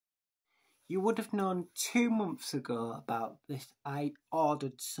you would have known 2 months ago about this. I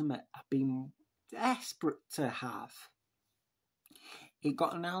ordered something I've been desperate to have. It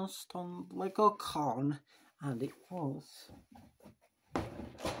got announced on Lego Con, and it was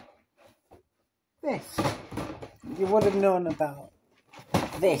this. You would have known about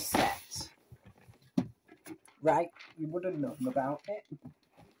this set, right? You would have known about it,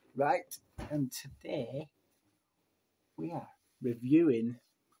 right? And today we are reviewing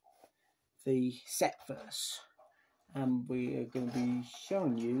the set first, and we are going to be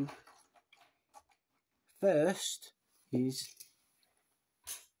showing you first is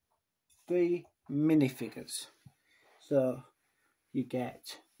the minifigures. So you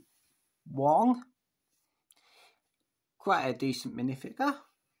get one, quite a decent minifigure,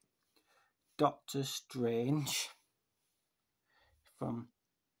 Doctor Strange from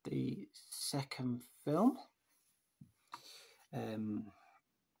the second film,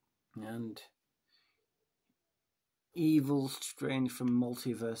 and Evil Strange from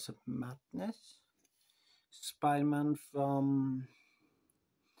Multiverse of Madness, Spider-Man from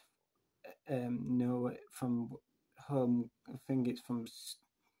from Home. I think it's from,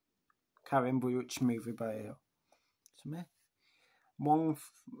 can't remember which movie by something. One,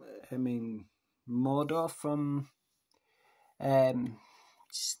 Mordo from the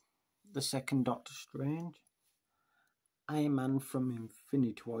second Doctor Strange, Iron Man from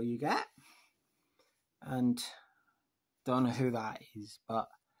Infinity War you get, and don't know who that is, but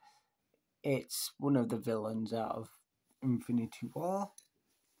it's one of the villains out of Infinity War.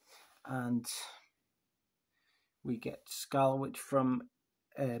 And we get Scarlet Witch from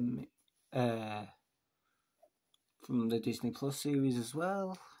the Disney Plus series as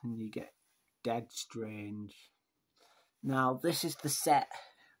well, and you get Dead Strange. Now this is the set.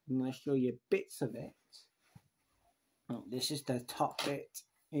 I'm going to show you bits of it. This is the top bit.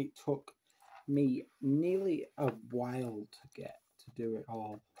 It took me nearly a while to get to do it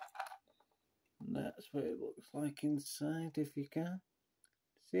all. And that's what it looks like inside, if you can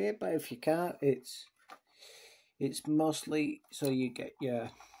see it, but if you can't, it's mostly, so you get your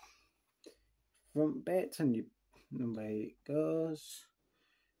front bit and you, and away it goes.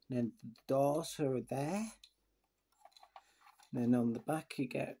 And then the doors are there. And then on the back you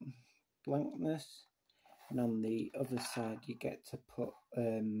get blankness, and on the other side you get to put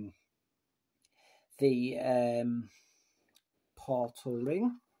the portal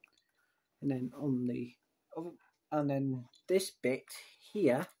ring, and then on the other, and then this bit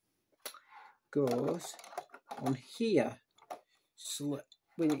here goes on here. So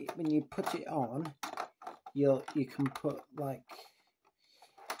when you put it on, you can put, like,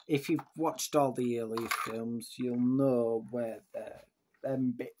 if you've watched all the earlier films, you'll know where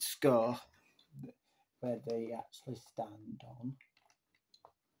them bits go, where they actually stand on.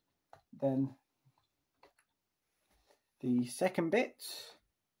 Then the second bit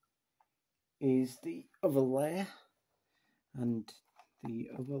is the other layer, and the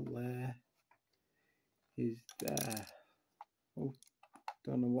other layer is there. Oh,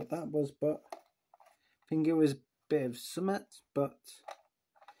 don't know what that was, but I think it was a bit of summit. But,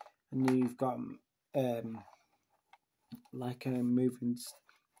 and you've got like a moving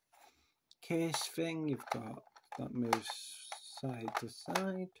case thing. You've got that moves side to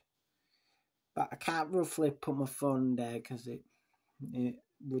side, but I can't roughly put my phone there because it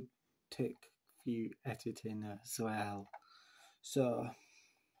would take a few editing as well. So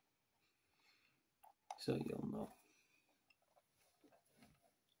you'll know.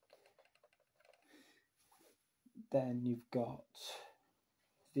 Then you've got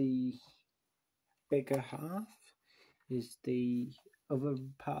the bigger half is the other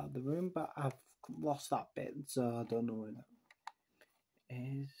part of the room, but I've lost that bit, so I don't know where that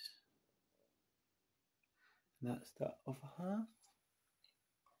is. That's the other half.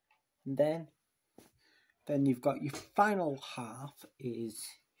 And then you've got your final half is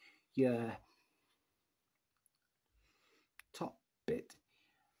your top bit.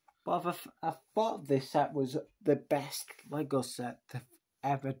 But I thought this set was the best Lego set they've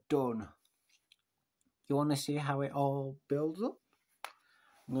ever done. You want to see how it all builds up?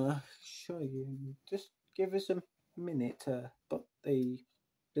 I'm going to show you. Just give us a minute to put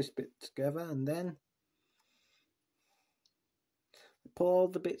this bit together, and then put all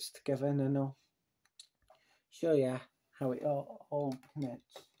the bits together, and then I'll show you how it all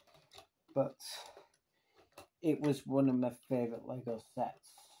connects. But it was one of my favourite Lego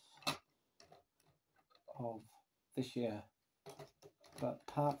sets of this year. But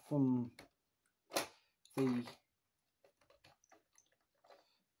apart from the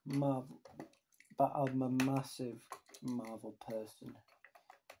Marvel, but I'm a massive Marvel person,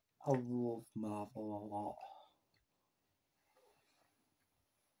 I love Marvel a lot.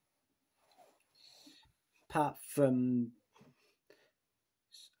 Apart from,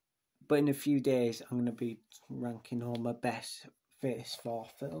 but in a few days I'm going to be ranking all my best Phase 4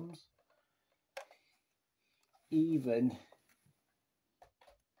 films. Even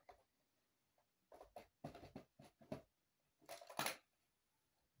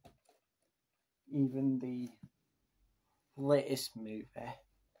the latest movie,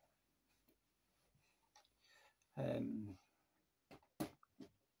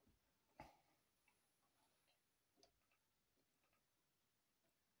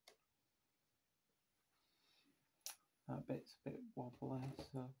 that bit's a bit wobbly,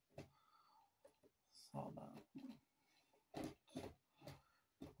 so sort that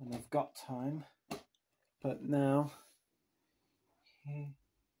when I've got time. But now, here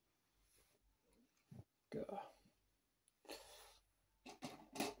we go.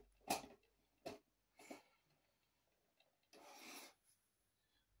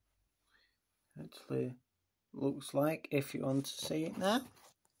 Actually, looks like, if you want to see it now,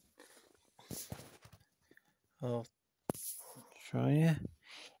 I'll try it.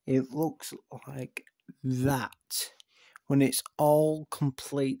 It looks like that when it's all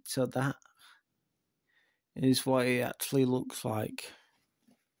complete. So that is what it actually looks like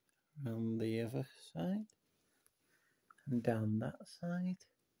on the other side and down that side.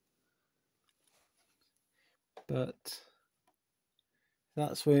 But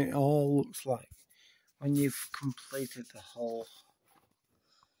that's what it all looks like when you've completed the whole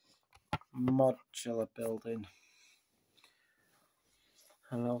modular building.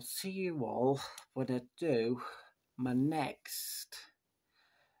 And I'll see you all when I do my next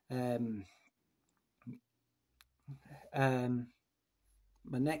my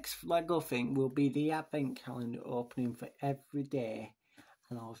next Lego thing will be the advent calendar opening for every day,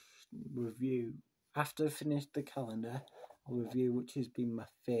 and I'll review after I finish the calendar. I'll review which has been my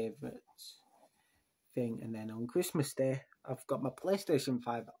favourite thing, and then on Christmas Day I've got my PlayStation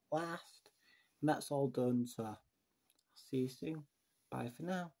 5 at last, and that's all done. So I'll see you soon. Bye for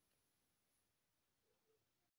now.